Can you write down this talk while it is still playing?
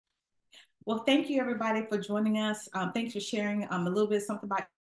Well, thank you everybody for joining us. Thanks for sharing a little bit something about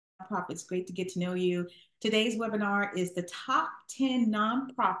nonprofits. Great to get to know you. Today's webinar is the top 10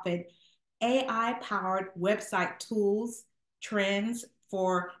 nonprofit AI powered website tools trends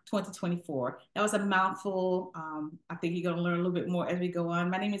for 2024. That was a mouthful. I think you're going to learn a little bit more as we go on.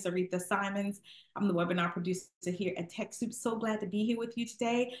 My name is Aretha Simons. I'm the webinar producer here at TechSoup. So glad to be here with you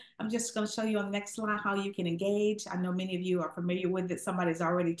today. I'm just going to show you on the next slide how you can engage. I know many of you are familiar with it. Somebody's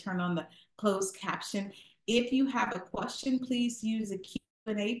already turned on the closed caption. If you have a question, please use the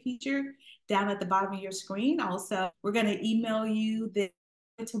Q&A feature down at the bottom of your screen. Also, we're going to email you the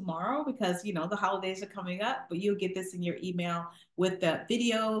tomorrow because the holidays are coming up, but you'll get this in your email with the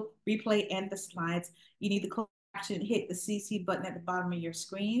video replay and the slides. You need the closed caption, hit the CC button at the bottom of your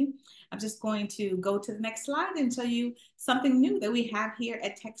screen. I'm just going to go to the next slide and show you something new that we have here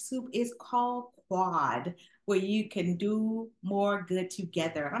at TechSoup. Is called Quad, where you can do more good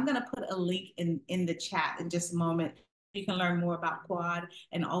together. I'm going to put a link in the chat in just a moment. You can learn more about Quad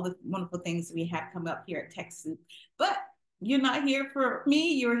and all the wonderful things we have come up here at TechSoup. But you're not here for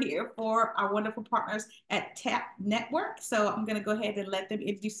me, you're here for our wonderful partners at Tap Network. So I'm going to go ahead and let them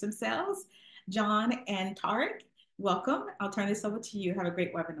introduce themselves. John and Tarek, welcome. I'll turn this over to you. Have a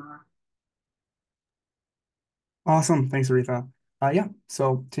great webinar. Awesome. Thanks, Aretha.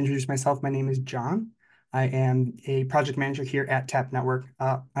 So to introduce myself, my name is John. I am a project manager here at Tap Network.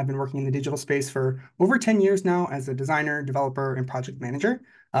 I've been working in the digital space for over 10 years now as a designer, developer, and project manager.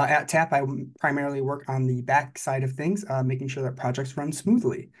 At Tap, I primarily work on the back side of things, making sure that projects run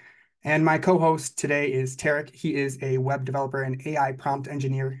smoothly. And my co-host today is Tarek. He is a web developer and AI prompt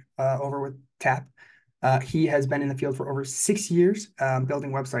engineer over with Tap. He has been in the field for over 6 years,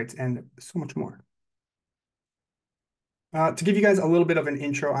 building websites and so much more. To give you guys a little bit of an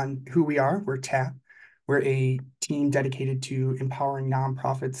intro on who we are, we're TAP. We're a team dedicated to empowering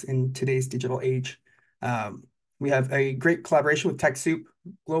nonprofits in today's digital age. We have a great collaboration with TechSoup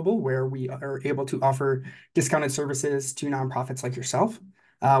Global, where we are able to offer discounted services to nonprofits like yourself.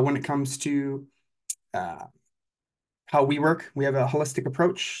 When it comes to how we work, we have a holistic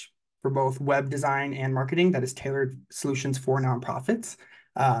approach for both web design and marketing that is tailored solutions for nonprofits.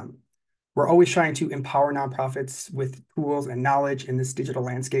 We're always trying to empower nonprofits with tools and knowledge in this digital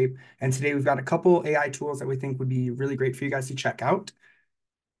landscape. And today we've got a couple AI tools that we think would be really great for you guys to check out.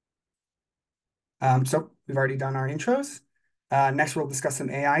 So we've already done our intros. Next, we'll discuss some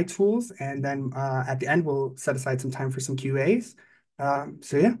AI tools. And then at the end, we'll set aside some time for some QAs.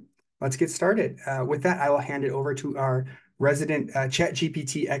 Let's get started. With that, I will hand it over to our resident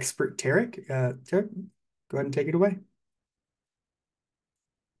ChatGPT expert, Tarek. Tarek, go ahead and take it away.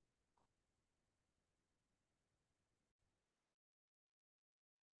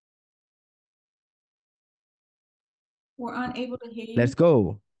 We're unable to hear Let's you.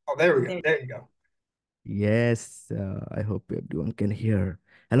 go. Oh, there we go. There you go. Yes, I hope everyone can hear.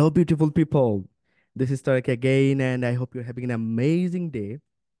 Hello, beautiful people. This is Tarek again, and I hope you're having an amazing day.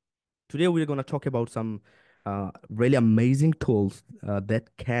 Today, we're going to talk about some really amazing tools that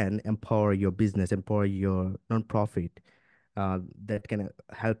can empower your business, empower your nonprofit, that can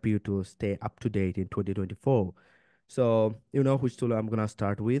help you to stay up to date in 2024. So, you know which tool I'm going to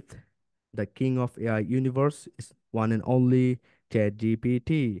start with? The king of AI universe is one and only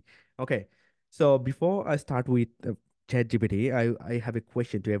ChatGPT. Okay, so before I start with ChatGPT, I have a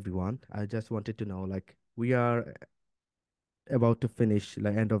question to everyone. I just wanted to know, like, we are about to finish the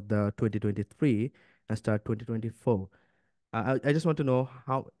end of the 2023 and start 2024. I just want to know,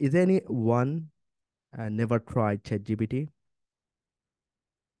 how is there anyone never tried ChatGPT?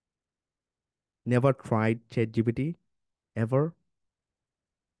 Never tried ChatGPT ever?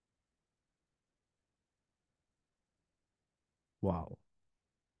 Wow.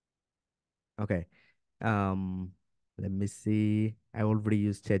 Okay. Um, Let me see. I already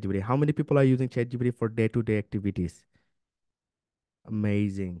use ChatGPT. How many people are using ChatGPT for day-to-day activities?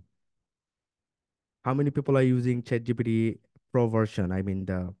 Amazing. How many people are using ChatGPT Pro version? I mean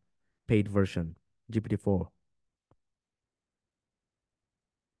the paid version, GPT-4,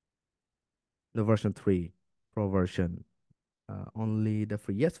 the version 3, Pro version. Only the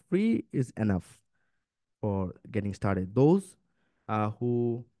free. Yes, free is enough for getting started. Uh,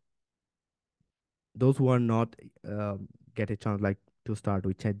 who those who are not get a chance like to start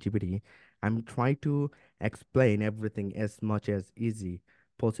with ChatGPT, I'm trying to explain everything as much as easy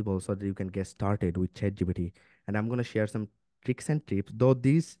possible so that you can get started with ChatGPT. And I'm gonna share some tricks and tips. Though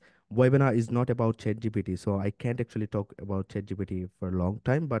this webinar is not about ChatGPT, so I can't actually talk about ChatGPT for a long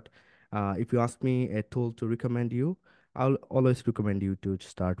time. But if you ask me a tool to recommend you, I'll always recommend you to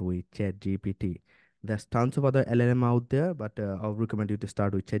start with ChatGPT. There's tons of other LLM out there, but I'll recommend you to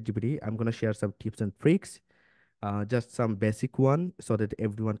start with ChatGPT. I'm gonna share some tips and tricks, just some basic one, so that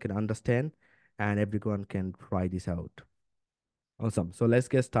everyone can understand and everyone can try this out. Awesome. So let's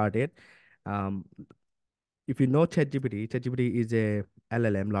get started. Um, if you know ChatGPT, ChatGPT is a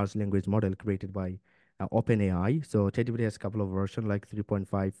LLM, large language model created by OpenAI. So ChatGPT has a couple of versions like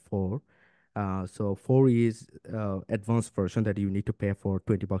 3.54. So 4 is advanced version that you need to pay for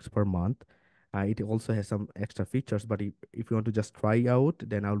 $20 per month. It also has some extra features, but if you want to just try out,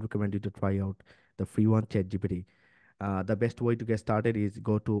 then I'll recommend you to try out the free one, ChatGPT. The best way to get started is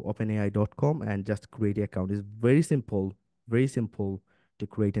go to openai.com and just create an account. It's very simple to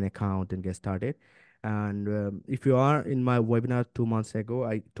create an account and get started. And if you are in my webinar 2 months ago,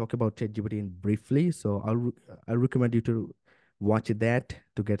 I talk about ChatGPT in briefly. So I recommend you to watch that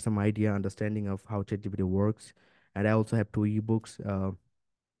to get some idea, understanding of how ChatGPT works. And I also have 2 ebooks.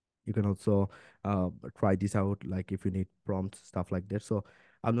 You can also try this out, like if you need prompts, stuff like that. So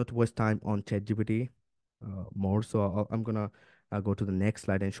I'll not waste time on ChatGPT more. So I'm gonna go to the next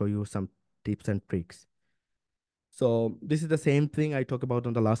slide and show you some tips and tricks. So this is the same thing I talked about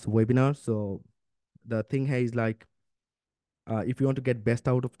on the last webinar. So the thing here is like, if you want to get best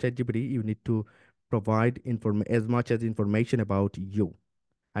out of ChatGPT, you need to provide as much as information about you.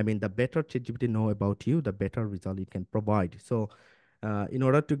 I mean, the better ChatGPT know about you, the better result it can provide. So in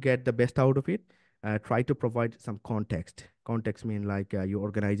order to get the best out of it, try to provide some context. Context mean like your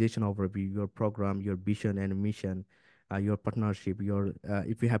organization overview, your program, your vision and mission, your partnership, your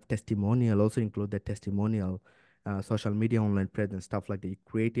if you have testimonial, also include the testimonial, social media, online presence, stuff like that. You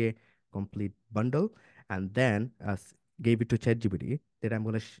create a complete bundle and then give it to ChatGPT. That I'm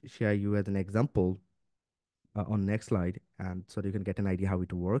going to share you as an example on next slide, and so you can get an idea how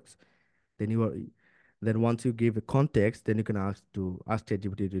it works. Then you are, then once you give a context, then you can ask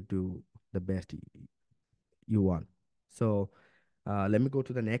ChatGPT to do the best you want. So let me go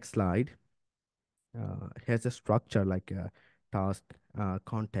to the next slide. Here's a structure like task,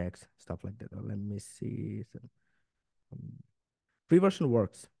 context, stuff like that. Let me see. So, um, free version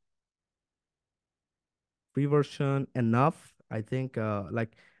works. Free version enough. I think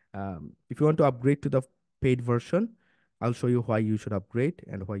if you want to upgrade to the paid version, I'll show you why you should upgrade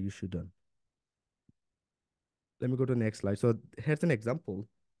and why you shouldn't. Let me go to the next slide. So here's an example.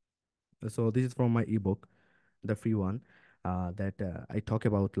 So this is from my ebook, the free one, that I talk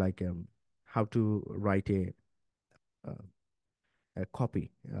about like how to write uh, a copy,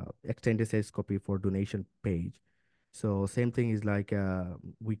 extended sales copy for donation page. So same thing is like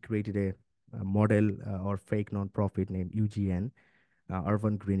we created a model or fake nonprofit named UGN,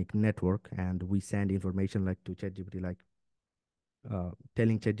 Urban Green Network, and we send information like to ChatGPT, like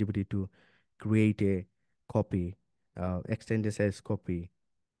telling ChatGPT to create a copy, extended sales copy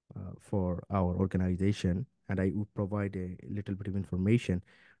for our organization, and I would provide a little bit of information.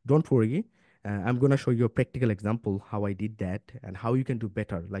 Don't worry, I'm gonna show you a practical example how I did that and how you can do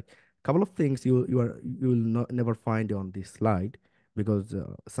better. Like a couple of things you will not never find on this slide, because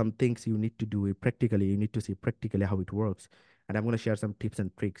some things you need to do it practically. You need to see practically how it works, and I'm gonna share some tips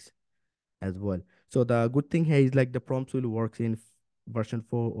and tricks as well. So the good thing here is like the prompts will work in version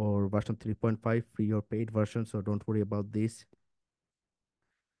 4 or version 3.5, free or paid version. So don't worry about this.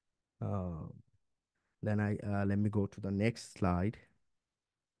 Uh, then let me go to the next slide.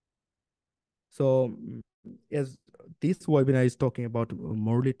 So as this webinar is talking about,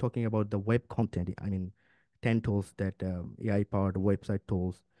 morely talking about the web content, I mean, 10 tools that AI-powered website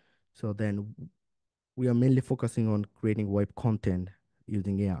tools. So then we are mainly focusing on creating web content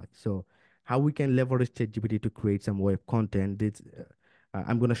using AI. So how we can leverage ChatGPT to create some web content, this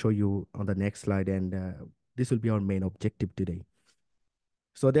I'm going to show you on the next slide, and this will be our main objective today.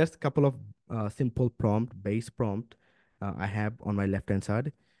 So there's a couple of simple base prompt I have on my left-hand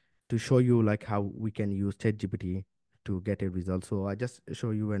side to show you like how we can use ChatGPT to get a result. So I just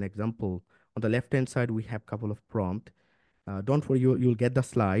show you an example. On the left-hand side, we have a couple of prompt. Don't worry, you'll get the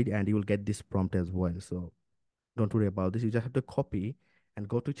slide and you will get this prompt as well. So don't worry about this. You just have to copy and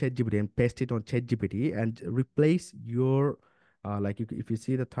go to ChatGPT and paste it on ChatGPT and replace your, if you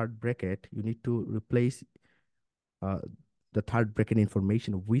see the third bracket, you need to replace uh, the third bracket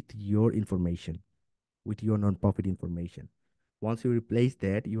information with your information, with your nonprofit information. Once you replace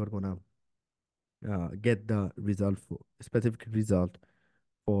that, you are gonna get the result for specific result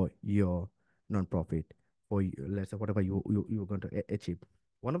for your nonprofit, for let's say whatever you're going to achieve.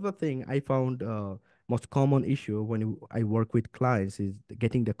 One of the thing I found most common issue when I work with clients is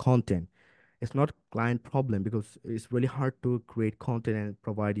getting the content. It's not client problem, because it's really hard to create content and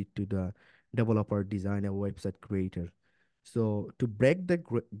provide it to the developer, designer, website creator. So to break the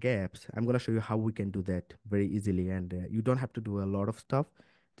gaps, I'm going to show you how we can do that very easily. And you don't have to do a lot of stuff,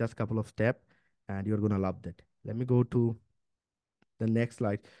 just a couple of steps, and you're going to love that. Let me go to the next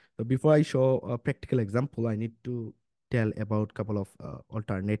slide. So before I show a practical example, I need to tell about a couple of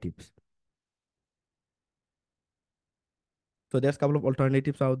alternatives. So there's a couple of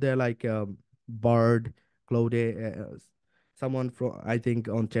alternatives out there like Bard, Claude. Someone from I think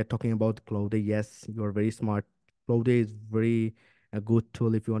on chat talking about Claude. Yes, you're very smart. Claude is very a good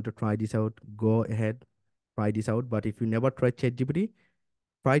tool. If you want to try this out, go ahead, try this out. But if you never tried ChatGPT,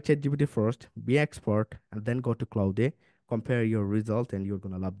 try ChatGPT first, be expert, and then go to Claude. Compare your result, and you're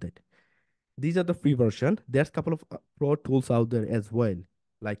gonna love that. These are the free version. There's a couple of pro tools out there as well,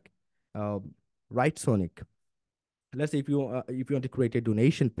 like Write Sonic. Let's say if you want to create a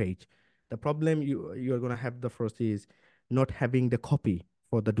donation page, the problem you're going to have the first is not having the copy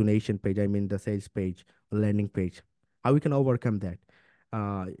for the donation page, I mean the sales page, landing page. How we can overcome that?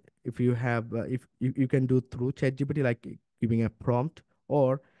 uh, if you have if you can do through ChatGPT, like giving a prompt,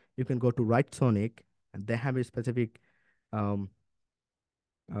 or you can go to Write Sonic, and they have a specific um,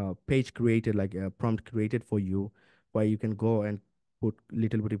 page created, like a prompt created for you, where you can go and put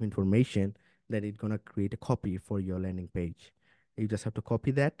little bit of information that it's gonna create a copy for your landing page. You just have to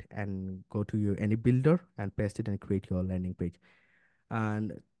copy that and go to your any builder and paste it and create your landing page.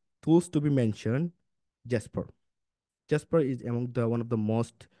 And tools to be mentioned, Jasper. Jasper is among the one of the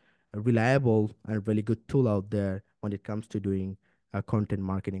most reliable and really good tool out there when it comes to doing content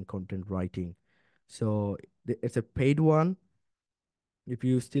marketing, content writing. So it's a paid one. If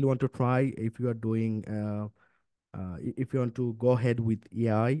you still want to try, if you are doing if you want to go ahead with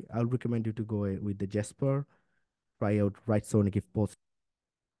AI, I'll recommend you to go with the Jasper. Try out Write Sonic if possible.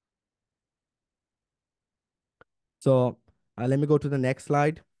 So let me go to the next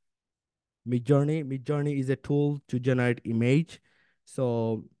slide. Midjourney. Midjourney is a tool to generate image.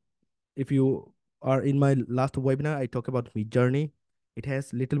 So if you are in my last webinar, I talk about Midjourney. It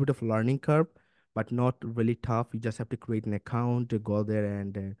has little bit of learning curve, but not really tough. You just have to create an account to go there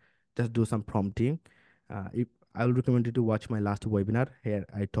and just do some prompting. If I'll recommend you to watch my last webinar. Here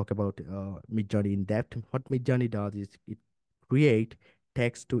I talk about Midjourney in depth. What Midjourney does is it create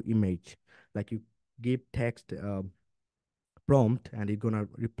text to image. Like you give text prompt and it's gonna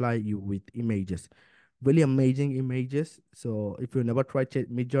reply you with images, really amazing images. So if you never tried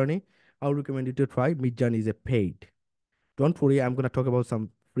Midjourney, I would recommend you to try. Midjourney is a paid. Don't worry, I'm gonna talk about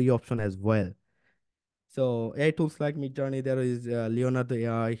some free option as well. So AI tools like Midjourney, there is Leonardo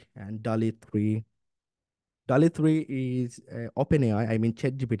AI and DALL-E 3. DALL-E 3 is OpenAI, I mean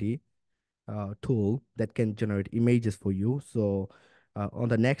ChatGPT tool that can generate images for you. So on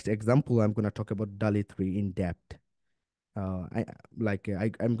the next example, I'm gonna talk about DALL-E 3 in depth.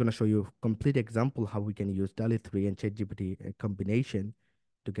 I'm gonna show you complete example how we can use DALL-E 3 and ChatGPT combination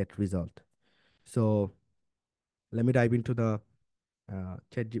to get result. So let me dive into the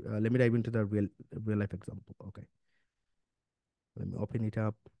let me dive into the real life example. Okay, let me open it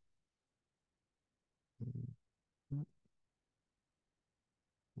up. Mm,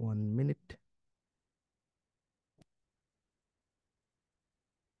 1 minute.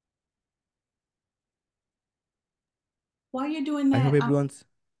 While you're doing I hope that, everyone's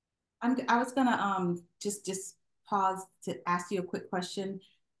I was gonna just pause to ask you a quick question.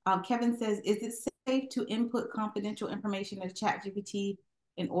 Kevin says, is it safe to input confidential information into ChatGPT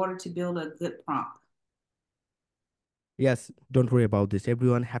in order to build a good prompt? yes. Don't worry about this.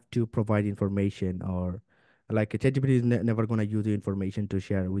 Everyone have to provide information, or like ChatGPT is never gonna use the information to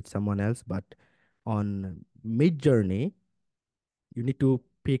share with someone else. But on Midjourney, you need to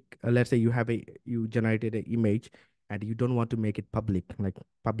pick let's say you generated an image and you don't want to make it public, like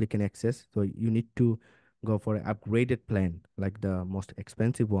public and access. So you need to go for an upgraded plan, like the most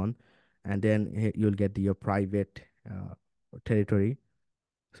expensive one, and then you'll get your private territory.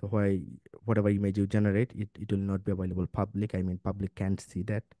 So why whatever image you generate, it will not be available public, I mean public can't see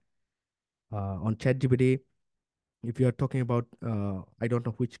that. On ChatGPT, if you are talking about I don't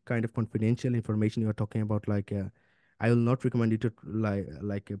know which kind of confidential information you are talking about, like I will not recommend you to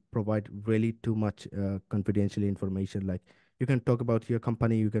provide really too much confidential information. Like you can talk about your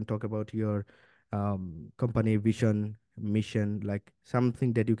company, you can talk about your company vision, mission, like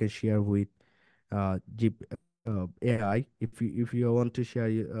something that you can share with AI. If you want to share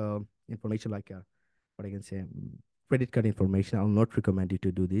information like what I can say, credit card information, I'll not recommend you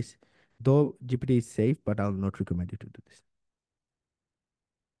to do this. Though GPT is safe, but I'll not recommend you to do this.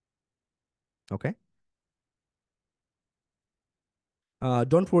 Okay.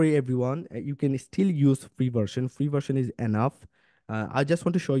 Don't worry, everyone. You can still use free version. Free version is enough. I just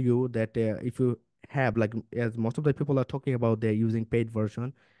want to show you that if you have, like, as most of the people are talking about, they're using paid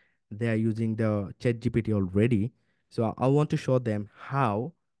version, they are using the ChatGPT already. So I want to show them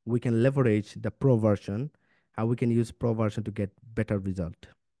how we can leverage the pro version, how we can use pro version to get better result.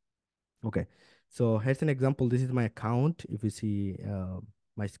 Okay, so here's an example. This is my account. If you see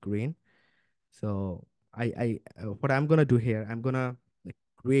my screen, so what I'm gonna do here, I'm gonna like,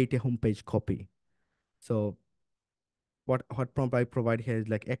 create a homepage copy. So what prompt I provide here is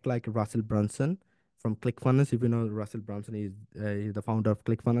like act like Russell Brunson from ClickFunnels. If you know, Russell Brunson is he's the founder of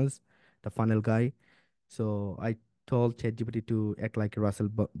ClickFunnels, the funnel guy. So I told ChatGPT to act like Russell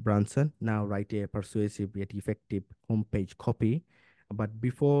Brunson. Now write a persuasive yet effective homepage copy. But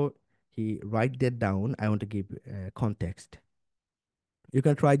before he write that down, I want to give context. You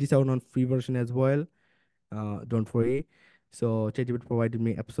can try this out on free version as well. Don't worry. So ChatGPT provided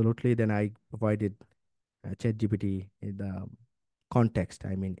me absolutely. Then I provided ChatGPT the context,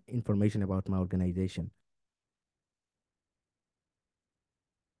 I mean, information about my organization.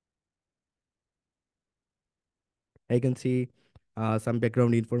 I can see some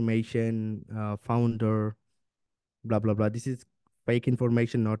background information, founder, blah, blah, blah. This is fake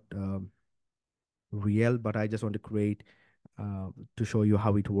information, not real, but I just want to create to show you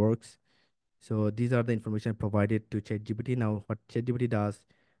how it works. So these are the information I provided to ChatGPT. Now, what ChatGPT does,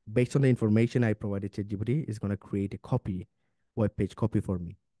 based on the information I provided ChatGPT, is going to create a copy, web page copy for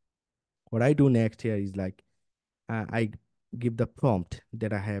me. What I do next here is like, I give the prompt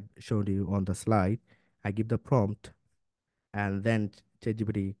that I have shown you on the slide. I give the prompt, and then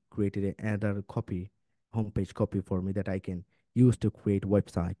ChatGPT created another copy, homepage copy for me that I can use to create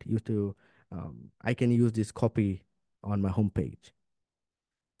website. I can use this copy on my homepage.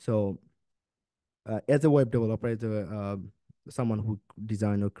 So as a web developer, as a someone who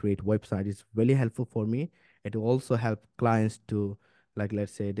design or create website, is really helpful for me. It will also help clients to, like,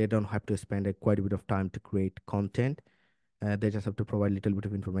 let's say they don't have to spend quite a bit of time to create content. They just have to provide a little bit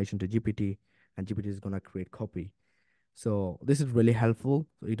of information to GPT, and GPT is going to create copy. So this is really helpful.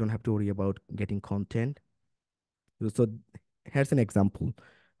 So you don't have to worry about getting content. So here's an example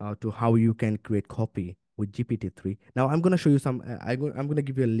to how you can create copy with GPT-3. Now I'm going to show you some, I'm going to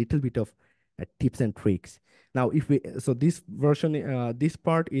give you a little bit of tips and tricks. Now, so this version, this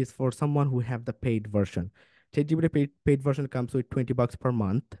part is for someone who have the paid version. ChatGPT paid version comes with $20 per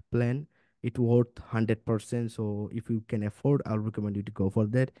month plan. It worth 100%. So if you can afford, I'll recommend you to go for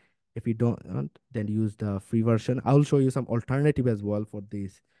that. If you don't, then use the free version. I'll show you some alternative as well for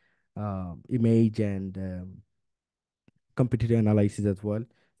this image and competitive analysis as well,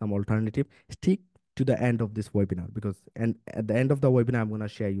 some alternative. Stick to the end of this webinar, because and at the end of the webinar, I'm going to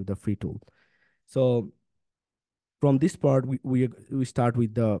share you the free tool. So from this part, we start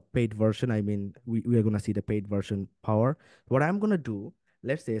with the paid version. I mean, we are going to see the paid version power. What I'm going to do,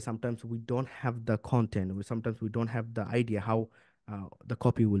 let's say sometimes we don't have the content, sometimes we don't have the idea how the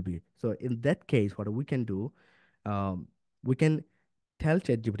copy will be. So in that case, what we can do, we can tell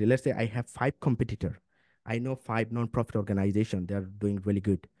ChatGPT, let's say I have 5 competitors. I know 5 non-profit organizations, they're doing really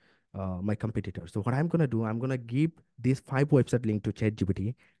good, my competitors. So what I'm going to do, I'm going to give these 5 website link to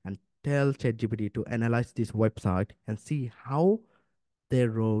ChatGPT and tell ChatGPT to analyze this website and see how they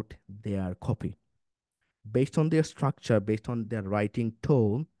wrote their copy. Based on their structure, based on their writing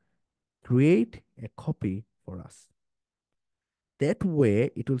tone, create a copy for us. That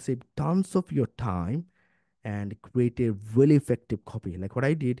way, it will save tons of your time and create a really effective copy. Like what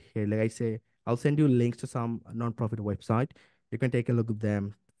I did here, like I say, I'll send you links to some nonprofit website. You can take a look at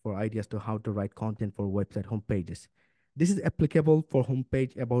them for ideas to how to write content for website homepages. This is applicable for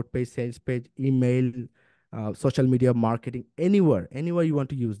homepage, about page, sales page, email, social media marketing, anywhere you want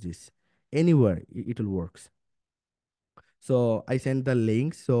to use this, anywhere it will works. So I send the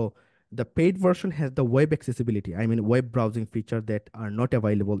link. So the paid version has the web accessibility, I mean web browsing feature that are not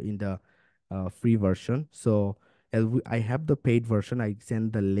available in the free version. So I have the paid version, I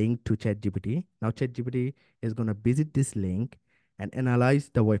send the link to ChatGPT. Now ChatGPT is going to visit this link and analyze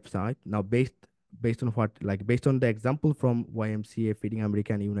the website. Now based on what, like based on the example from YMCA, Feeding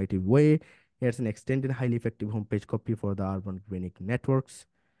America and United Way, here's an extended highly effective homepage copy for the urban greening networks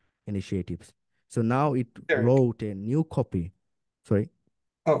initiatives. So now it Derek. wrote a new copy. Sorry.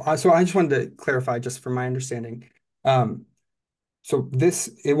 Oh, so I just wanted to clarify, just from my understanding. So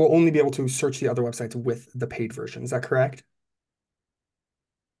it will only be able to search the other websites with the paid version. Is that correct?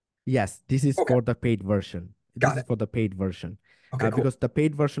 Yes, this is Okay. for the paid version. Got This is it. for the paid version. Okay, cool. Because the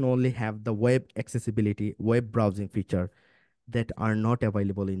paid version only have the web accessibility, web browsing feature that are not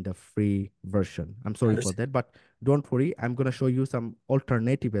available in the free version. I'm sorry for that, but don't worry. I'm going to show you some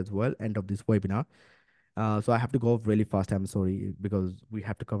alternative as well, end of this webinar. So I have to go really fast. I'm sorry, because we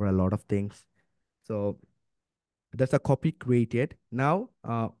have to cover a lot of things. So that's a copy created. Now,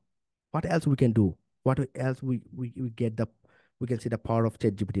 what else we can do? What else we get we can see the power of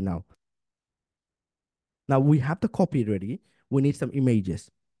ChatGPT now. Now we have the copy ready. We need some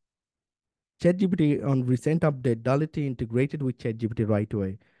images. ChatGPT on recent update, Dall-E integrated with ChatGPT right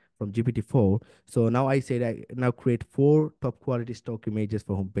away from GPT-4. So now I said I now create 4 top quality stock images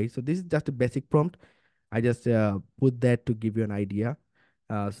for homepage. So this is just a basic prompt. I just put that to give you an idea.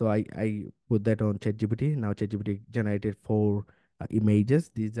 So I put that on ChatGPT. Now ChatGPT generated 4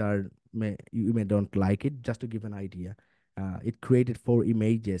 images. These are, you may don't like it, just to give an idea. It created 4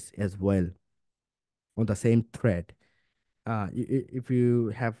 images as well on the same thread. If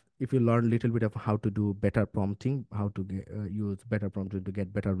you learn a little bit of how to do better prompting, how to use better prompting to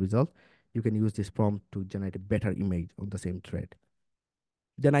get better results, you can use this prompt to generate a better image on the same thread.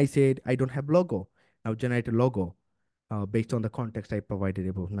 Then I said I don't have logo. Now generate a logo based on the context I provided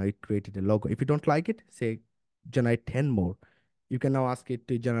above. Now it created a logo. If you don't like it, say generate 10 more. You can now ask it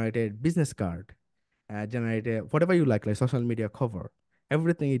to generate a business card, generate whatever you like social media cover.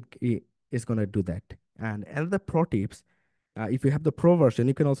 Everything it is gonna do that. And another pro tips, if you have the pro version,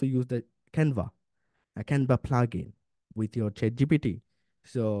 you can also use the a Canva plugin with your ChatGPT.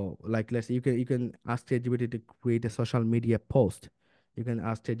 So like let's say you can ask ChatGPT to create a social media post. You can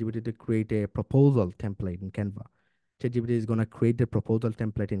ask ChatGPT to create a proposal template in Canva. ChatGPT is gonna create the proposal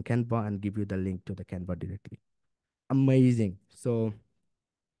template in Canva and give you the link to the Canva directly. Amazing. So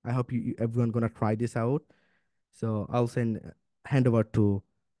I hope everyone gonna try this out. So I'll hand over to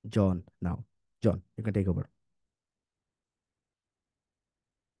John now. John, you can take over.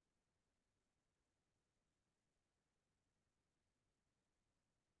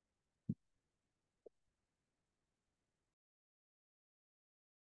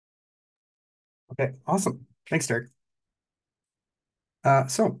 Okay, awesome. Thanks, Derek.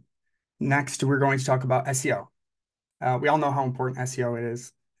 So next we're going to talk about SEO. We all know how important SEO it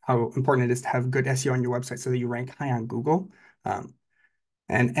is, how important it is to have good SEO on your website so that you rank high on Google.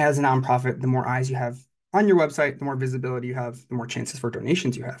 And as a nonprofit, the more eyes you have on your website, the more visibility you have, the more chances for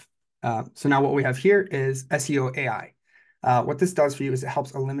donations you have. So now what we have here is SEO AI. What this does for you is it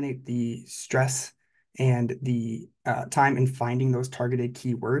helps eliminate the stress and the time in finding those targeted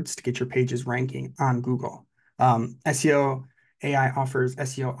keywords to get your pages ranking on Google. SEO AI offers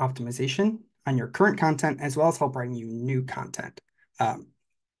SEO optimization on your current content, as well as help writing you new content.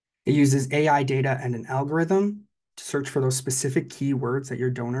 It uses AI data and an algorithm to search for those specific keywords that your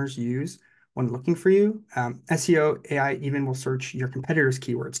donors use when looking for you. SEO AI even will search your competitors'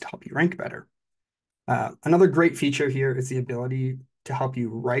 keywords to help you rank better. Another great feature here is the ability to help you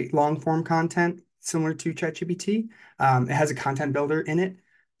write long-form content similar to ChatGPT. It has a content builder in it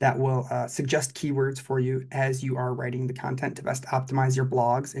that will suggest keywords for you as you are writing the content to best optimize your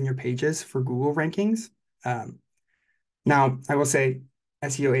blogs and your pages for Google rankings. Now, I will say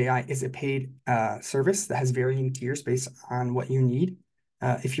SEO AI is a paid service that has varying tiers based on what you need.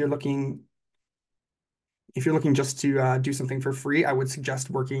 If you're looking just to do something for free, I would suggest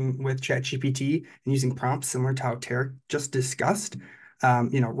working with ChatGPT and using prompts similar to how Tarek just discussed.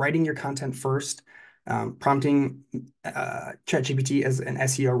 Writing your content first, prompting ChatGPT as an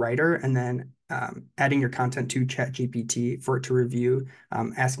SEO writer, and then adding your content to ChatGPT for it to review,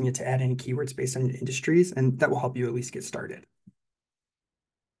 asking it to add any keywords based on your industries, and that will help you at least get started.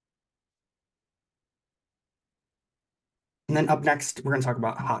 And then up next, we're going to talk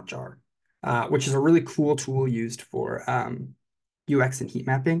about Hotjar, which is a really cool tool used for UX and heat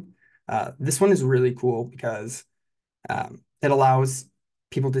mapping. This one is really cool because it allows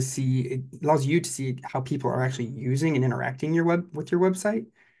you to see how people are actually using and interacting with your website.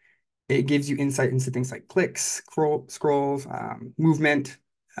 It gives you insight into things like clicks, scrolls, movement,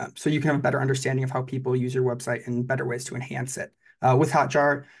 so you can have a better understanding of how people use your website and better ways to enhance it. With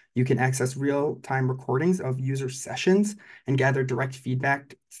Hotjar, you can access real-time recordings of user sessions and gather direct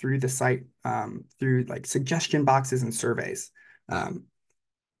feedback through the site, through like suggestion boxes and surveys. Let's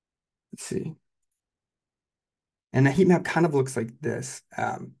see. And the heat map kind of looks like this.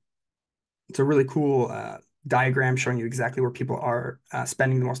 It's a really cool diagram showing you exactly where people are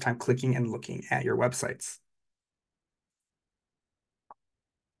spending the most time clicking and looking at your websites.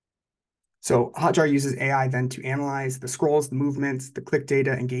 So Hotjar uses AI then to analyze the scrolls, the movements, the click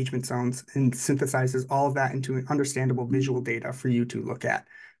data, engagement zones, and synthesizes all of that into understandable visual data for you to look at.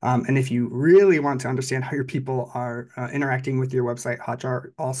 And if you really want to understand how your people are interacting with your website,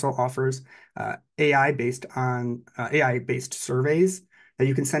 Hotjar also offers AI-based surveys that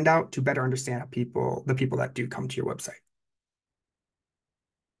you can send out to better understand the people that do come to your website.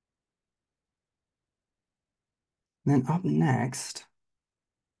 And then up next,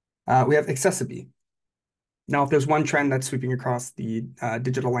 we have Accessibee. Now, if there's one trend that's sweeping across the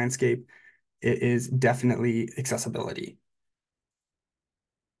digital landscape, it is definitely accessibility.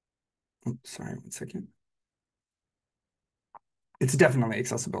 Sorry, 1 second. It's definitely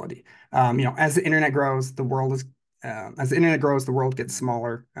accessibility. As the internet grows, the world gets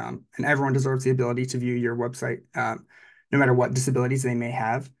smaller, and everyone deserves the ability to view your website, no matter what disabilities they may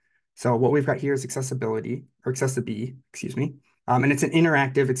have. So what we've got here is accessibility, or Accessibility, excuse me. And it's an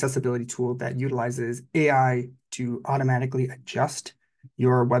interactive accessibility tool that utilizes AI to automatically adjust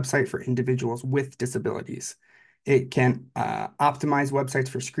your website for individuals with disabilities. It can optimize websites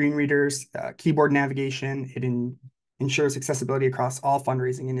for screen readers, keyboard navigation. It ensures accessibility across all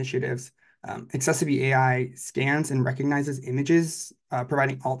fundraising initiatives. Accessibility AI scans and recognizes images,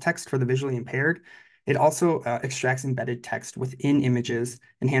 providing alt text for the visually impaired. It also extracts embedded text within images,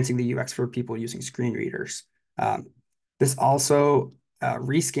 enhancing the UX for people using screen readers. This also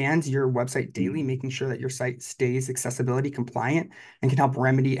rescans your website daily, making sure that your site stays accessibility compliant and can help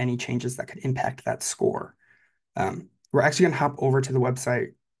remedy any changes that could impact that score. We're actually going to hop over to the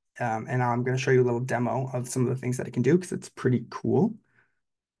website, and I'm going to show you a little demo of some of the things that it can do because it's pretty cool.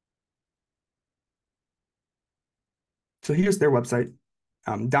 So here's their website.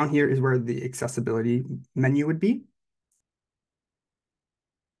 Down here is where the accessibility menu would be.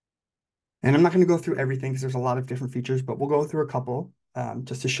 And I'm not going to go through everything because there's a lot of different features, but we'll go through a couple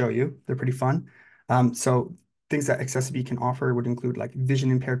just to show you. They're pretty fun. So things that Accessibility can offer would include like vision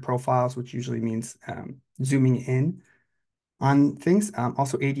impaired profiles, which usually means zooming in on things.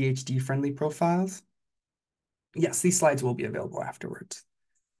 Also ADHD friendly profiles. Yes, these slides will be available afterwards.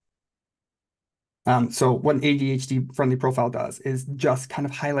 So what an ADHD friendly profile does is just kind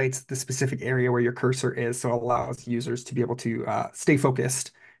of highlights the specific area where your cursor is, so it allows users to be able to stay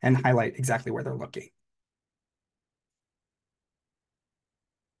focused and highlight exactly where they're looking.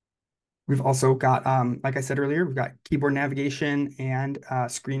 We've also got, like I said earlier, we've got keyboard navigation and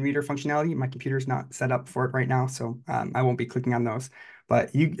screen reader functionality. My computer's not set up for it right now, so I won't be clicking on those.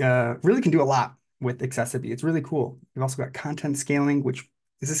 But you really can do a lot with Accessibility. It's really cool. You've also got content scaling, which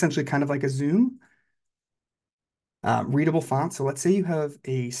is essentially kind of like a zoom. Readable font. So let's say you have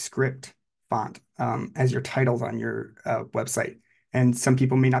a script font as your titles on your website, and some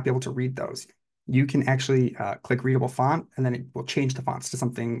people may not be able to read those. You can actually click readable font, and then it will change the fonts to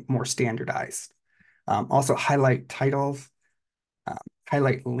something more standardized. Also highlight titles,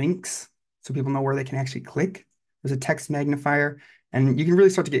 highlight links, so people know where they can actually click. There's a text magnifier, and you can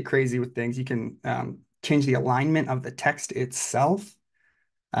really start to get crazy with things. You can change the alignment of the text itself.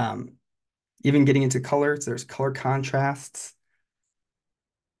 Even getting into colors, there's color contrasts,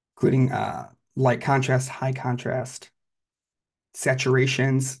 including light contrast, high contrast,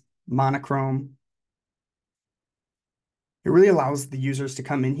 saturations, monochrome. It really allows the users to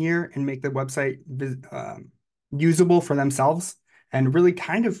come in here and make the website usable for themselves and really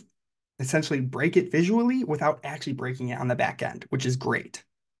kind of essentially break it visually without actually breaking it on the back end, which is great.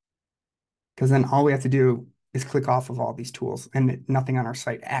 Because then all we have to do is click off of all these tools and nothing on our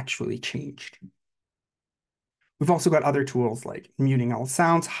site actually changed. We've also got other tools like muting all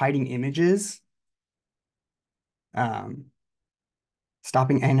sounds, hiding images,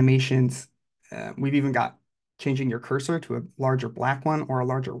 stopping animations. We've even got changing your cursor to a larger black one or a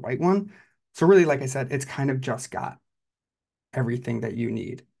larger white one. So really, like I said, it's kind of just got everything that you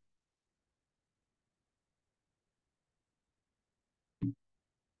need.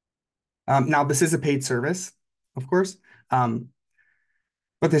 Now, this is a paid service, of course,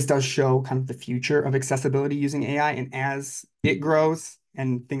 but this does show kind of the future of accessibility using AI. And as it grows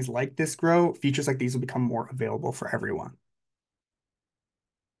and things like this grow, features like these will become more available for everyone.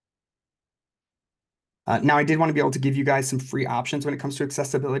 Now, I did want to be able to give you guys some free options when it comes to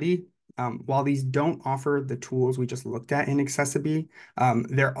accessibility. While these don't offer the tools we just looked at in Accessibility,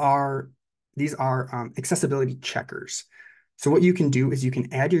 these are accessibility checkers. So what you can do is you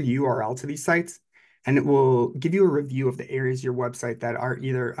can add your URL to these sites, and it will give you a review of the areas of your website that are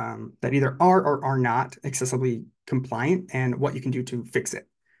either are or are not accessibly compliant, and what you can do to fix it.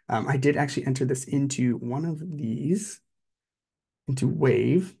 I did actually enter this into one of these, into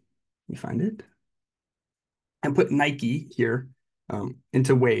Wave. Let me find it. And put Nike here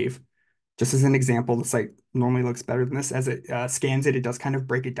into Wave. Just as an example, the site normally looks better than this. As it scans it, it does kind of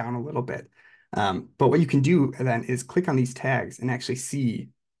break it down a little bit. But what you can do then is click on these tags and actually see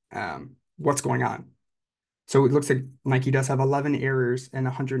what's going on. So it looks like Nike does have 11 errors and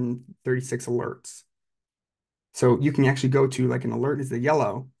 136 alerts. So you can actually go to like an alert is the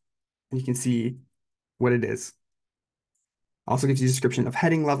yellow, and you can see what it is. Also gives you a description of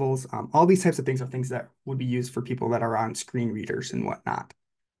heading levels. All these types of things are things that would be used for people that are on screen readers and whatnot.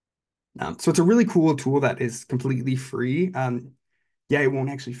 So it's a really cool tool that is completely free. Yeah, it won't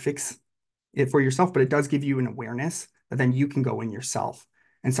actually fix it for yourself, but it does give you an awareness that then you can go in yourself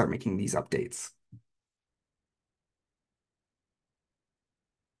and start making these updates.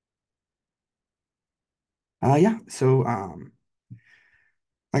 Yeah, so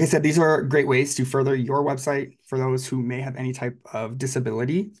like I said, these are great ways to further your website for those who may have any type of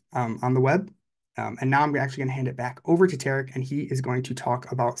disability on the web. And now I'm actually going to hand it back over to Tarek, and he is going to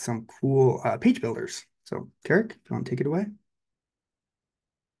talk about some cool page builders. So, Tarek, if you want to take it away.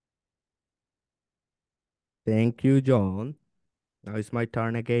 Thank you, John. Now it's my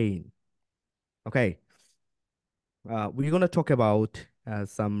turn again. Okay, we're gonna talk about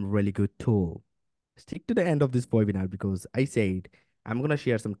some really good tool. Stick to the end of this webinar because I said I'm gonna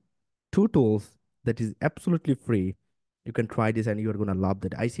share some two tools that is absolutely free. You can try this and you're gonna love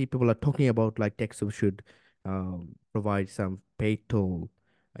that. I see people are talking about like TechSoup should provide some paid tool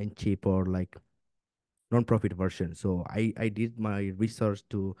and cheap or like non-profit version. So I did my research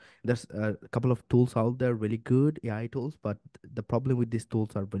to there's a couple of tools out there, really good AI tools, but the problem with these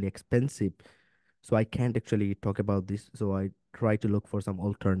tools are really expensive. So I can't actually talk about this. So I try to look for some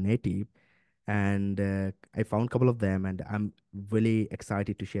alternative and I found a couple of them and I'm really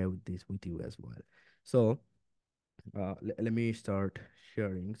excited to share with this with you as well. So let me start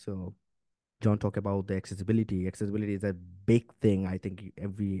sharing. So John talk about the accessibility. Accessibility is a big thing. I think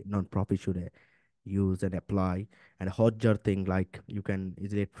every nonprofit should use and apply. And Hotjar thing, like you can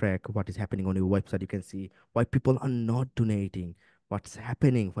easily track what is happening on your website. You can see why people are not donating, what's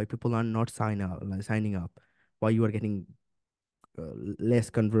happening, why people are not signing up, why you are getting less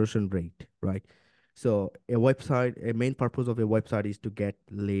conversion rate, right? So a website, a main purpose of a website is to get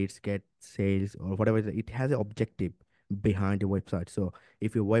leads, get sales, or whatever. It has an objective behind the website. So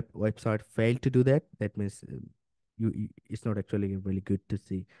if your website failed to do that, that means it's not actually really good to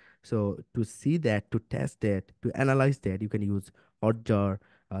see. So to see that, to test that, to analyze that, you can use Hotjar,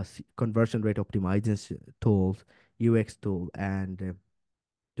 conversion rate optimization tools, UX tool, and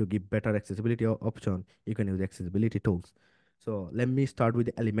to give better accessibility option, you can use accessibility tools. So let me start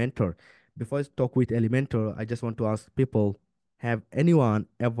with Elementor. Before I talk with Elementor, I just want to ask people, have anyone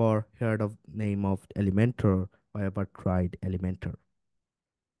ever heard of name of Elementor or ever tried Elementor?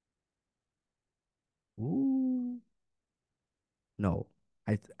 Ooh, no.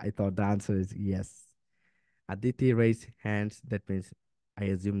 I thought the answer is yes. Aditi raised hands. That means I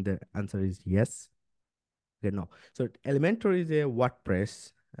assume the answer is yes. Okay, no. So Elementor is a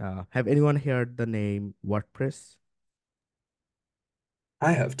WordPress. Have anyone heard the name WordPress?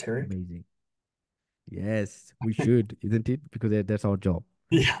 I have, Tarek. Amazing. Yes, we should, isn't it? Because that's our job.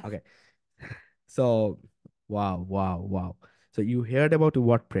 Yeah. Okay. So, wow, wow, wow. So you heard about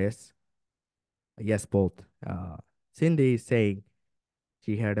WordPress? Yes, both. Cindy is saying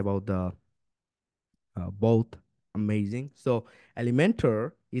she heard about the both. Amazing. So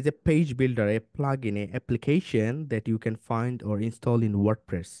Elementor is a page builder, a plugin, a application that you can find or install in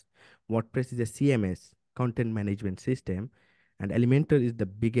WordPress. WordPress is a CMS, content management system, and Elementor is the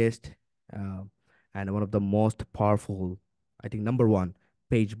biggest uh, and one of the most powerful, I think number one,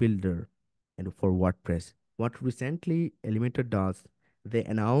 page builder and for WordPress. What recently Elementor does, they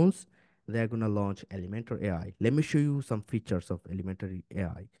announce they're gonna launch Elementor AI. Let me show you some features of Elementor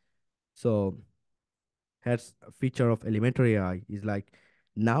AI. So has a feature of Elementor AI is like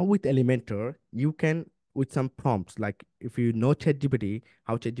now with Elementor, you can with some prompts, like if you know ChatGPT,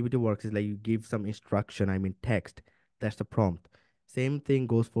 how ChatGPT works is like you give some instruction, I mean text, that's the prompt. Same thing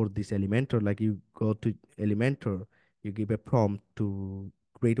goes for this Elementor, like you go to Elementor, you give a prompt to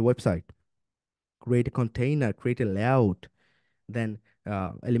create a website, create a container, create a layout, then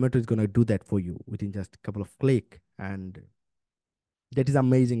Elementor is gonna do that for you within just a couple of click and that is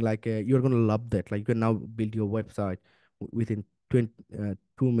amazing like you're going to love that like you can now build your website within 20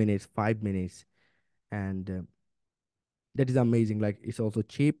 2 minutes 5 minutes and that is amazing like it's also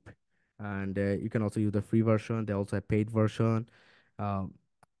cheap and you can also use the free version they also have paid version um,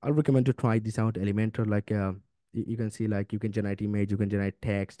 I recommend to try this out elementor like you can see like you can generate image you can generate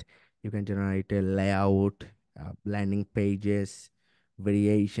text you can generate a layout landing pages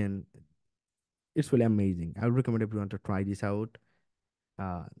variation it's really amazing I would recommend everyone to try this out.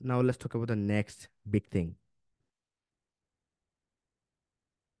 Now let's talk about the next big thing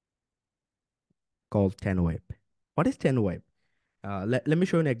called 10web. What is 10web? Let me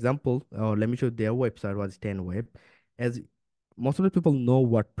show you an example, or let me show their website was 10web. As most of the people know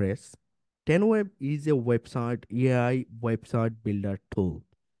WordPress, 10web is a website, AI website builder tool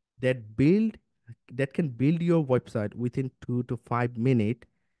that build that can build your website within 2 to 5 minutes,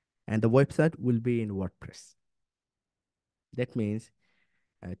 and the website will be in WordPress. That means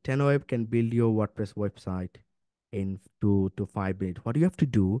TenWeb can build your WordPress website in 2 to 5 minutes. What you have to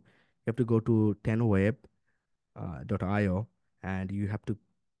do, you have to go to tenweb.io, and you have to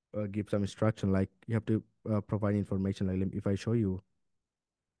give some instruction, like you have to provide information. Like if I show you,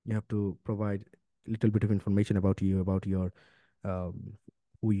 you have to provide a little bit of information about you, about your um,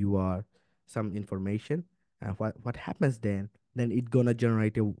 who you are, some information. And what happens then it gonna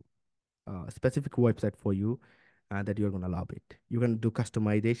generate a specific website for you, that you're gonna love it. You can do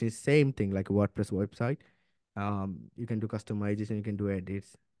customization, same thing like a WordPress website. You can do customization, you can do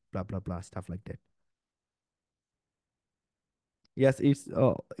edits, blah blah blah, stuff like that. Yes,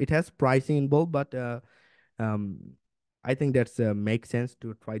 it has pricing involved, but um, I think that's makes sense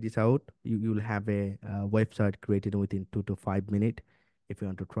to try this out. You'll have a website created within 2 to 5 minutes if you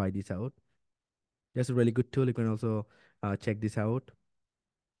want to try this out. That's a really good tool. You can also check this out.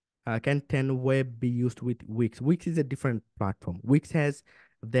 Can 10Web be used with Wix? Wix is a different platform. Wix has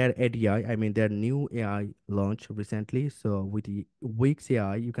their ADI, I mean their new AI launch recently. So with the Wix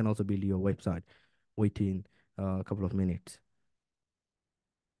AI, you can also build your website within a couple of minutes.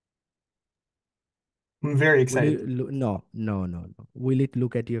 I'm very Will excited. you no, no, no, no. Will it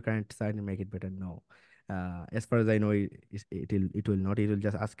look at your current site and make it better? No. As far as I know, it will not. It will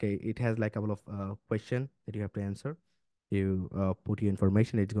just ask it has like a couple of question that you have to answer. You put your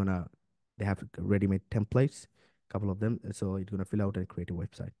information. They have ready-made templates, couple of them. So it's gonna fill out and create a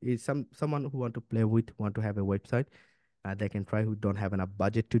website. It's someone who want to play with, want to have a website. They can try, who don't have enough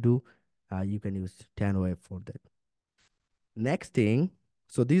budget to do. You can use TenWeb for that. Next thing.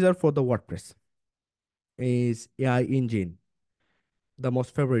 So these are for the WordPress. Is AI engine, the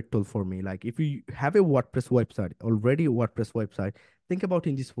most favorite tool for me. Like if you have a WordPress website, already a WordPress website, think about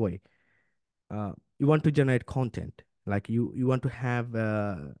in this way. You want to generate content. Like you want to have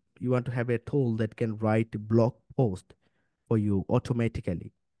a tool that can write blog post for you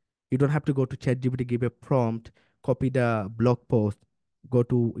automatically. You don't have to go to ChatGPT, give a prompt, copy the blog post, go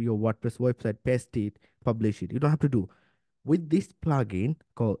to your WordPress website, paste it, publish it. You don't have to do. With this plugin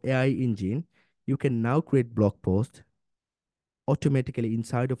called AI Engine, you can now create blog posts automatically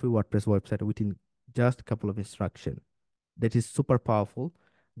inside of your WordPress website within just a couple of instructions. That is super powerful.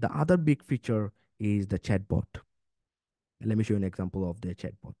 The other big feature is the chatbot. Let me show you an example of the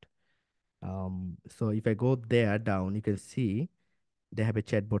chatbot. So if I go there down, you can see they have a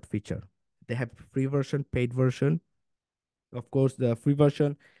chatbot feature. They have free version, paid version. Of course, the free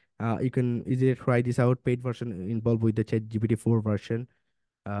version, you can easily try this out. Paid version involved with the ChatGPT 4 version.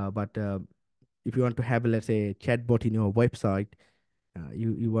 But if you want to have, let's say, a chatbot in your website,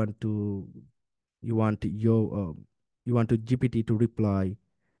 you want to you want your you want to GPT to reply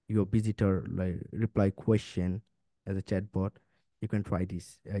your visitor, like reply question as a chatbot, you can try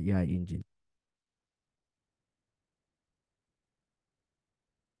this AI engine.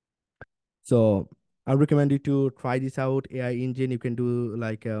 So I recommend you to try this out. AI engine, you can do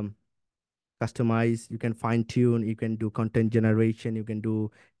like customize, you can fine tune, you can do content generation, you can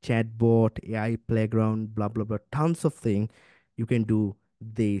do chatbot, AI playground, blah blah blah, tons of things you can do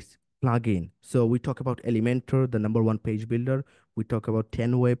this plugin. So we talk about Elementor, the #1 page builder. We talk about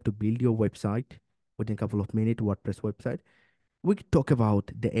 10Web to build your website within a couple of minutes, WordPress website. We talk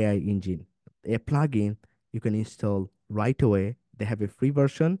about the AI engine, a plugin you can install right away. They have a free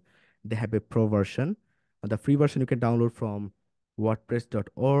version, they have a pro version. The free version you can download from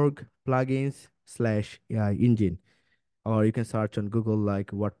wordpress.org plugins/AI engine, or you can search on Google like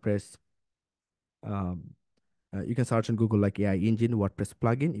WordPress. Um, you can search on Google like AI engine WordPress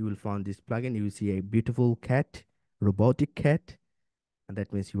plugin. You will find this plugin. You will see a beautiful cat, robotic cat, and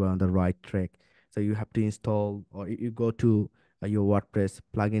that means you are on the right track. So you have to install, or you go to your WordPress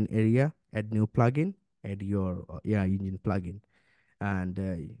plugin area, add new plugin, add your AI engine plugin, and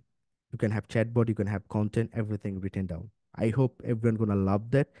you can have chatbot, you can have content, everything written down. I hope everyone gonna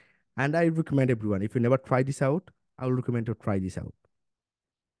love that, and I recommend everyone, if you never try this out, I will recommend to try this out.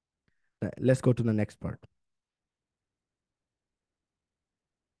 Let's go to the next part.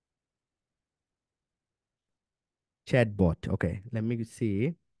 Chatbot. Okay, let me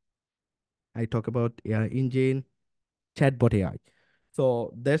see. I talk about AI engine, chatbot AI.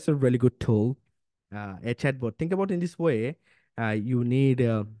 So that's a really good tool. A chatbot. Think about in this way. You need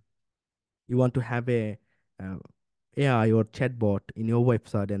you want to have a uh, AI or chatbot in your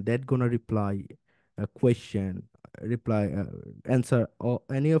website, and that's gonna reply a question, reply answer or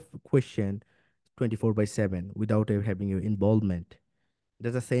any of question 24/7 without having your involvement.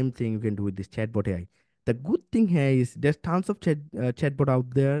 That's the same thing you can do with this chatbot AI. The good thing here is there's tons of chatbot out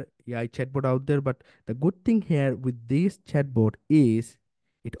there, AI chatbot out there, but the good thing here with this chatbot is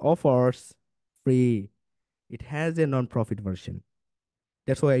it offers free. It has a non-profit version.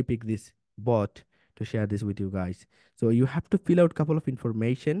 That's why I picked this bot to share this with you guys. So you have to fill out a couple of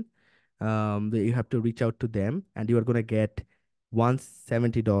information. You have to reach out to them, and you are gonna get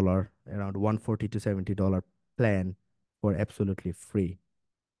 $170, around 140 to $70 plan for absolutely free.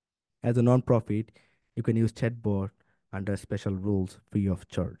 As a non-profit, you can use chatbot under special rules free of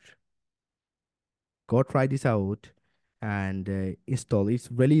charge. Go try this out and install.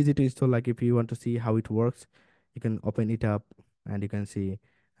 It's really easy to install. Like if you want to see how it works, you can open it up and you can see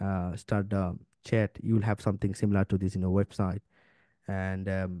start the chat. You will have something similar to this in your website, and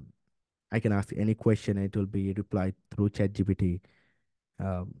I can ask any question and it will be replied through ChatGPT.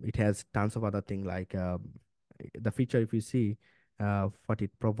 It has tons of other things like the feature. If you see what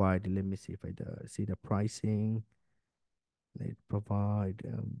it provide, let me see if I see the pricing. It provide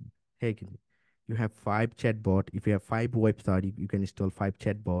hey, you have 5 chatbot. If you have 5 website, you can install 5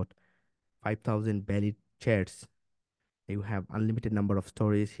 chatbot, 5,000 valid chats. You have unlimited number of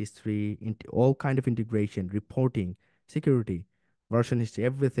stories, history, all kind of integration, reporting, security, version history,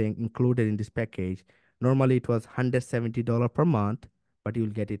 everything included in this package. Normally it was $170 per month, but you'll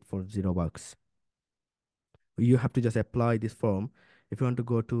get it for $0. You have to just apply this form. If you want to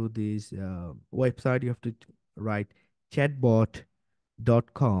go to this website, you have to write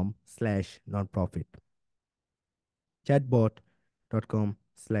chatbot.com/nonprofit.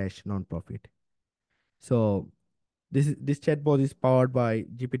 Chatbot.com/nonprofit. So this chatbot is powered by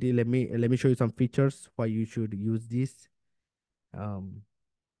GPT. Let me show you some features why you should use this. Um,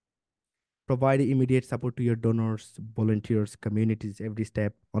 Provide immediate support to your donors, volunteers, communities every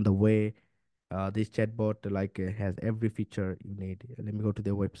step on the way. This chatbot has every feature you need. Let me go to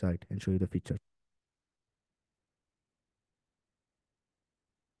their website and show you the feature.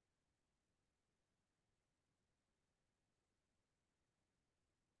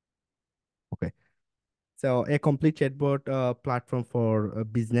 Okay, so a complete chatbot platform for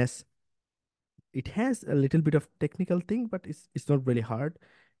business. It has a little bit of technical thing, but it's not really hard.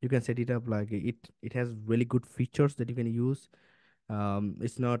 You can set it up like it has really good features that you can use.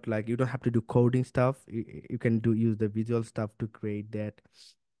 It's not like you don't have to do coding stuff. You can use the visual stuff to create that,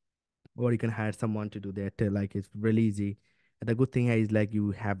 or you can hire someone to do that. Like it's really easy. And the good thing is like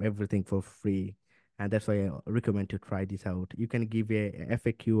you have everything for free, and that's why I recommend to try this out. You can give a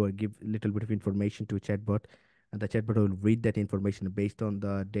FAQ or give a little bit of information to a chatbot, and the chatbot will read that information based on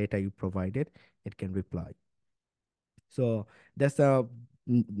the data you provided. It can reply. So that's the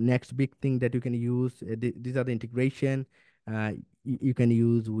next big thing that you can use. These are the integration you can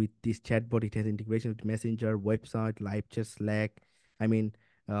use with this chatbot. It has integration with Messenger, website, live chat, Slack. I mean,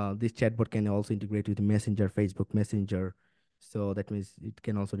 this chatbot can also integrate with Messenger, Facebook Messenger. So that means it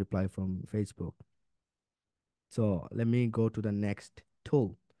can also reply from Facebook. So let me go to the next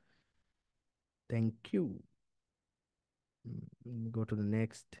tool. Thank you. Let me go to the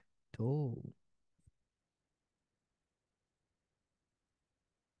next tool.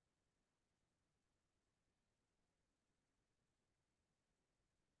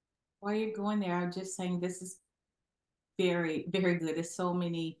 While you're going there, I'm just saying this is very, very good. There's so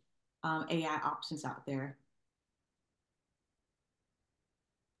many AI options out there.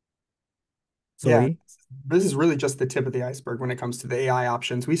 Yeah, Sorry. this is really just the tip of the iceberg when it comes to the AI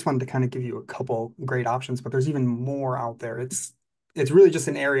options. We just wanted to kind of give you a couple great options, but there's even more out there. It's really just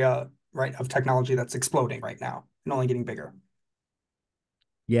an area, right, of technology that's exploding right now and only getting bigger.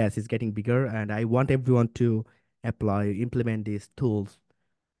 Yes, it's getting bigger, and I want everyone to implement these tools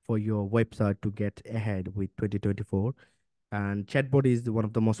for your website to get ahead with 2024. And chatbot is one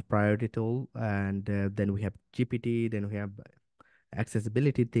of the most priority tool, and then we have GPT, then we have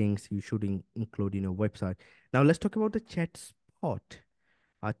accessibility things you should include in your website. Now let's talk about the chat spot.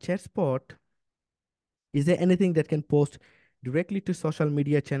 A chat spot, is there anything that can post directly to social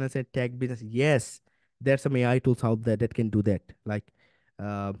media channels and tag business? Yes, there's some AI tools out there that can do that. Like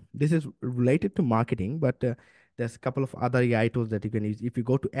this is related to marketing, but there's a couple of other AI tools that you can use. If you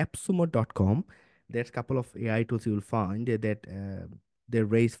go to appsumo.com, there's a couple of AI tools you will find that they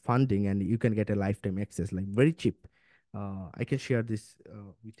raise funding and you can get a lifetime access, like very cheap. I can share this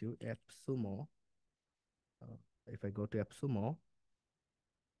with you. AppSumo. Uh, if I go to AppSumo,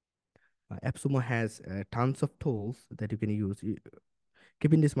 AppSumo has tons of tools that you can use.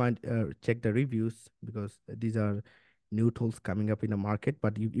 Keep in this mind, check the reviews because these are new tools coming up in the market,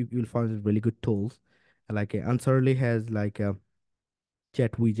 but you'll find really good tools. Like Answerly has like a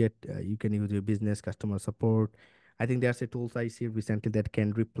chat widget. You can use your business customer support. I think there's a tools I see recently that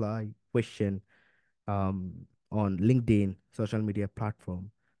can reply question on LinkedIn, social media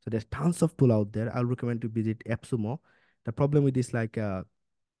platform. So there's tons of tool out there. I'll recommend to visit AppSumo. The problem with this, like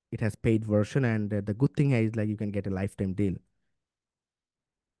it has paid version, and the good thing is like you can get a lifetime deal.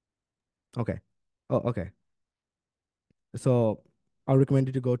 Okay. Oh, okay. So I'll recommend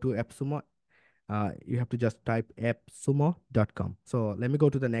you to go to AppSumo. You have to just type appsumo.com. So let me go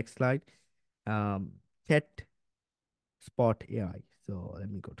to the next slide. Um, ChatSpot AI. So let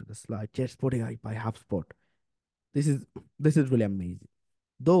me go to the slide. ChatSpot AI by HubSpot. This is this is really amazing.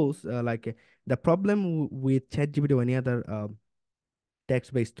 Those the problem with ChatGPT or any other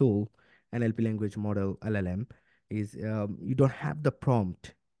text-based tool, NLP language model, LLM, is you don't have the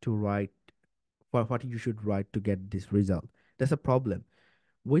prompt to write for what you should write to get this result. That's a problem.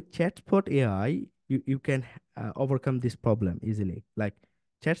 With ChatSpot AI, you can overcome this problem easily. Like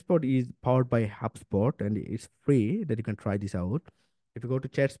ChatSpot is powered by HubSpot and it's free that you can try this out. If you go to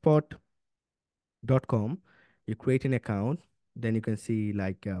chatspot.com, you create an account, then you can see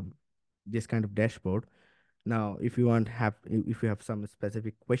this kind of dashboard. Now, if you have some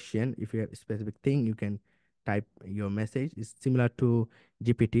specific question, if you have a specific thing, you can type your message. It's similar to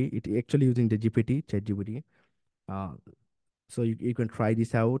GPT. It actually using the GPT, ChatGPT. Uh, so you can try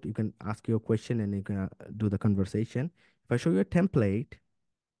this out. You can ask your question and you can do the conversation. If I show you a template,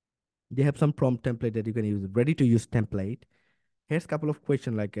 they have some prompt template that you can use, ready to use template. Here's a couple of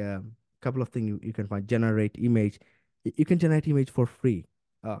questions, like a couple of things you can find. Generate image. You can generate image for free.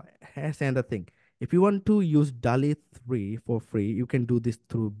 Here's another thing. If you want to use DALL-E 3 for free, you can do this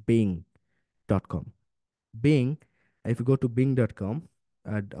through Bing.com. Bing, if you go to Bing.com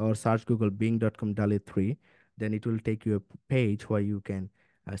or search Google Bing.com DALL-E 3, then it will take you a page where you can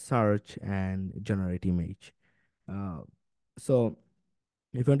search and generate image. Uh, so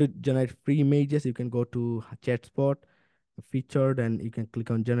if you want to generate free images, you can go to ChatSpot featured and you can click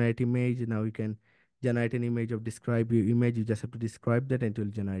on generate image. Now you can generate an image of describe your image. You just have to describe that and it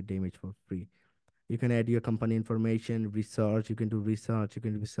will generate the image for free. You can add your company information, research. You can do research. You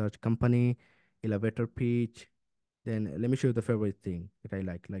can research company, elevator pitch. Then let me show you the favorite thing that I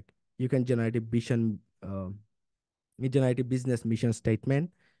like. Like you can generate a vision, you generate a business mission statement,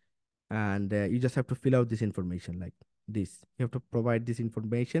 and you just have to fill out this information like this. You have to provide this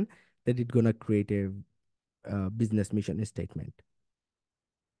information that it's gonna create a business mission statement.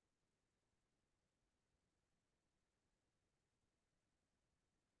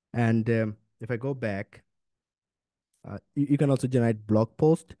 And if I go back, you can also generate blog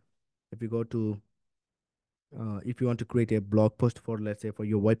post. If you go to, if you want to create a blog post for, let's say, for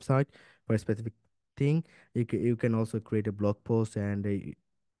your website for a specific thing, you can also create a blog post, and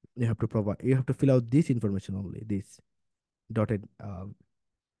you have to fill out this information only, this dotted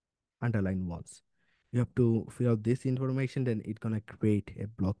underline ones. You have to fill out this information, then it's gonna create a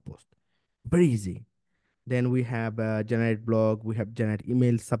blog post. Very easy. Then we have generate blog, we have generate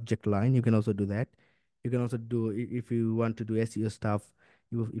email subject line. You can also do that. You can also do, if you want to do SEO stuff,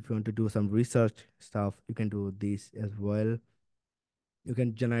 if you want to do some research stuff, you can do this as well. You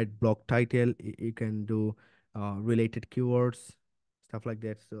can generate blog title, you can do related keywords, stuff like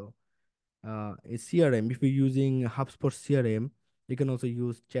that. So in CRM, if you're using HubSpot CRM, you can also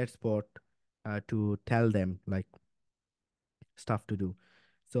use ChatSpot to tell them like stuff to do.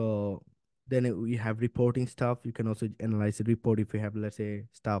 So then we have reporting stuff. You can also analyze the report if you have, let's say,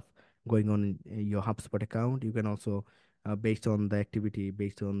 stuff going on in your HubSpot account. You can also, based on the activity,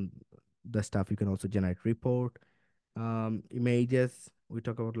 based on the stuff, you can also generate report. Images, we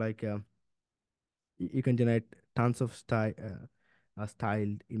talk about you can generate tons of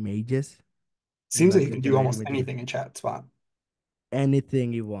styled images. Seems like you Like can do generate almost images anything in ChatSpot.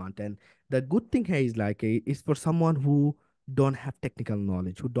 anything you want. And the good thing here is is for someone who don't have technical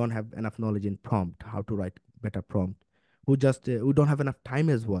knowledge, who don't have enough knowledge in prompt, how to write better prompt, who don't have enough time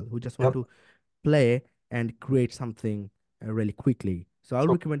as well, who just want Yep. to play and create something really quickly. So I'll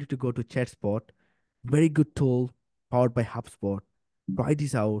So recommend you to go to ChatSpot. Very good tool, powered by HubSpot. Try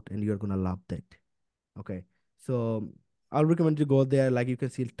this out and you're gonna love that. Okay. So I'll recommend you to go there. Like you can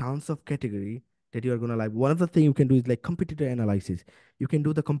see tons of category that you are gonna like. One of the thing you can do is like competitor analysis. You can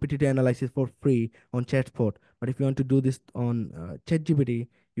do the competitor analysis for free on Chatspot. But if you want to do this on ChatGPT,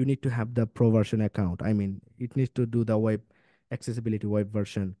 you need to have the pro version account. I mean, it needs to do the web accessibility web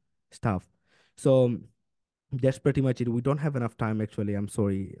version stuff. So that's pretty much it. We don't have enough time actually. I'm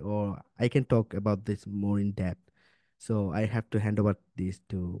sorry, or I can talk about this more in depth. So I have to hand over this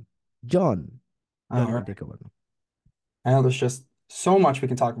to John. John, all you right. can take over now. I know there's just so much we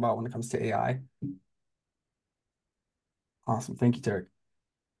can talk about when it comes to AI. Awesome. Thank you, Tarek.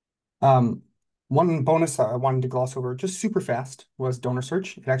 Um, one bonus I wanted to gloss over just super fast was donor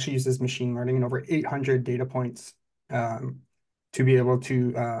search. It actually uses machine learning and over 800 data points to be able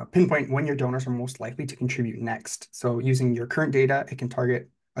to pinpoint when your donors are most likely to contribute next. So using your current data, it can target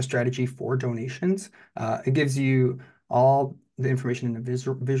a strategy for donations. It gives you all the information in a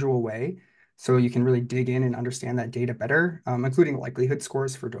visual way, so you can really dig in and understand that data better, including likelihood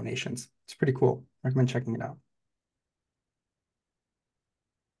scores for donations. It's pretty cool. Recommend checking it out.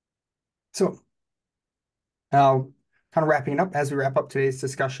 So kind of wrapping up, as we wrap up today's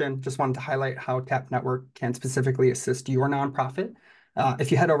discussion, just wanted to highlight how TAP Network can specifically assist your nonprofit.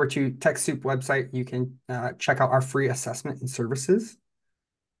 If you head over to TechSoup website, you can check out our free assessment and services.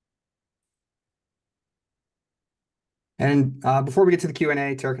 And before we get to the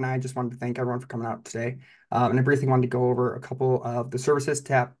Q&A, Tarek and I just wanted to thank everyone for coming out today. And I briefly wanted to go over a couple of the services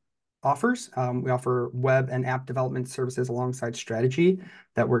TAP offers. We offer web and app development services alongside strategy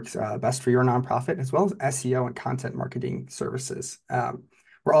that works best for your nonprofit, as well as SEO and content marketing services.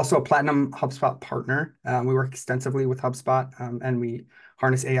 We're also a Platinum HubSpot partner. We work extensively with HubSpot, and we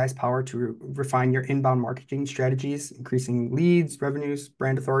harness AI's power to refine your inbound marketing strategies, increasing leads, revenues,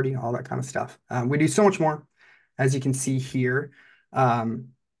 brand authority, all that kind of stuff. We do so much more, as you can see here.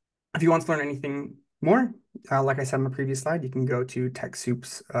 If you want to learn anything more, like I said on the previous slide, you can go to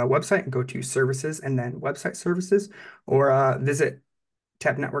TechSoup's website and go to services and then website services, or visit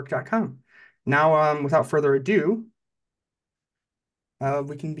tapnetwork.com. Now, without further ado,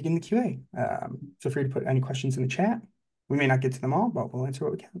 we can begin the QA. Feel free to put any questions in the chat. We may not get to them all, but we'll answer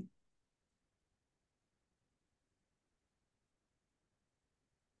what we can.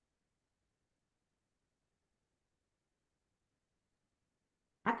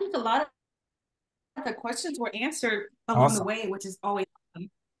 I think a lot of the questions were answered along the way, which is always fun.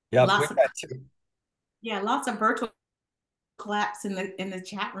 Yeah, lots of virtual claps in the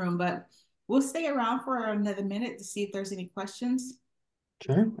chat room, but we'll stay around for another minute to see if there's any questions.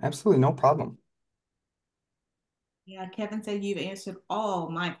 Sure, absolutely, no problem. Yeah, Kevin said you've answered all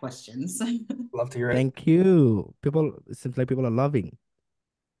my questions. Love to hear it. Thank you. It seems like people are loving.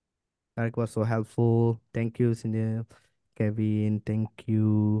 Tarek was so helpful. Thank you, Cindy, Kevin. Thank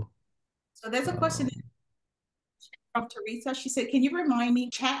you. So there's a question from Teresa. She said, can you remind me,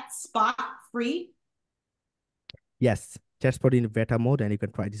 ChatSpot free? Yes, ChatSpot in beta mode, and you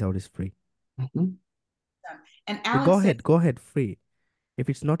can try this out. It's free. And Alex Go ahead, free. If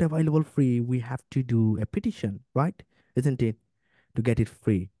it's not available free, we have to do a petition, right? Isn't it? To get it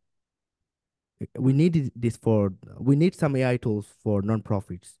free. We need we need some AI tools for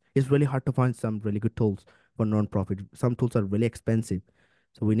nonprofits. It's really hard to find some really good tools for nonprofit. Some tools are really expensive.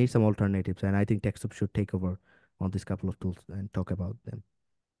 So we need some alternatives. And I think TechSoup should take over on this couple of tools and talk about them.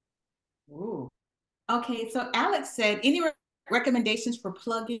 Ooh. Okay, so Alex said, any recommendations for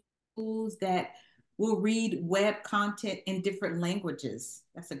plugin tools that will read web content in different languages?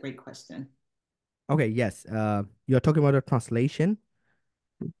 That's a great question. Okay, yes. You're talking about a translation.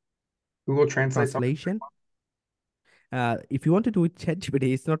 Google Translate. Translation. If you want to do it,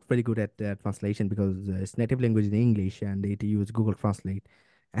 ChatGPT is not very good at translation because its native language is English and it uses Google Translate,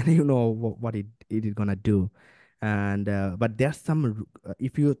 and you know what it is gonna do. And but there's some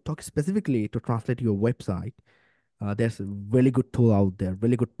if you talk specifically to translate your website, there's a really good tool out there,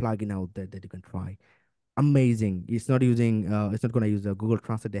 really good plugin out there that you can try. Amazing. It's not gonna use the Google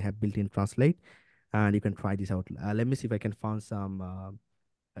Translate. They have built-in translate, and you can try this out. Let me see if I can find some.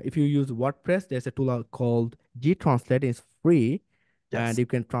 If you use WordPress, there's a tool called GTranslate. It's free, and you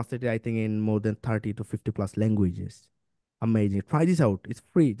can translate it, I think, in more than 30 to 50 plus languages. Amazing. Try this out. It's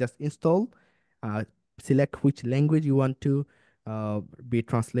free. Just install, select which language you want to be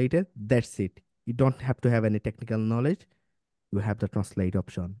translated. That's it. You don't have to have any technical knowledge. You have the translate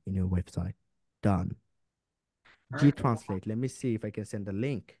option in your website. Done. GTranslate. Let me see if I can send the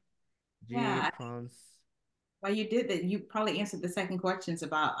link. Well, you did that. You probably answered the second questions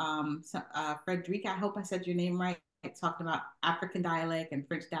about Frederica. I hope I said your name right. Talking about African dialect and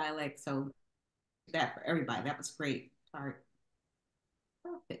French dialect. So that for everybody. That was great. All right.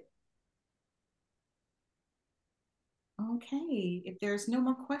 Perfect. Okay. If there's no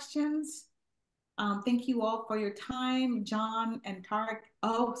more questions, thank you all for your time, John and Tarek.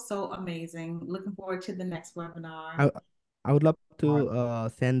 Oh, so amazing. Looking forward to the next webinar. I would love to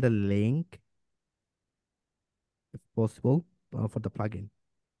send the link if possible for the plugin.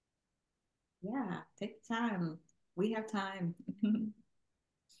 Yeah, take time. We have time.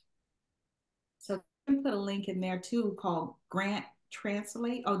 So you can put a link in there too called Grant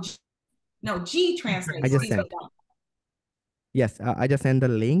Translate. Oh, G Translate. I just sent. Yes, I just sent the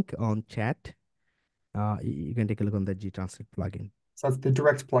link on chat. You can take a look on the GTranslate plugin. So that's the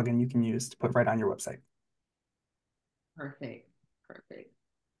direct plugin you can use to put right on your website. Perfect. Perfect.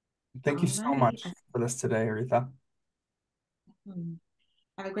 Thank you so much for this today, Aretha.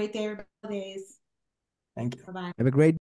 Have a great day, everybody. Thank you. Bye-bye. Have a great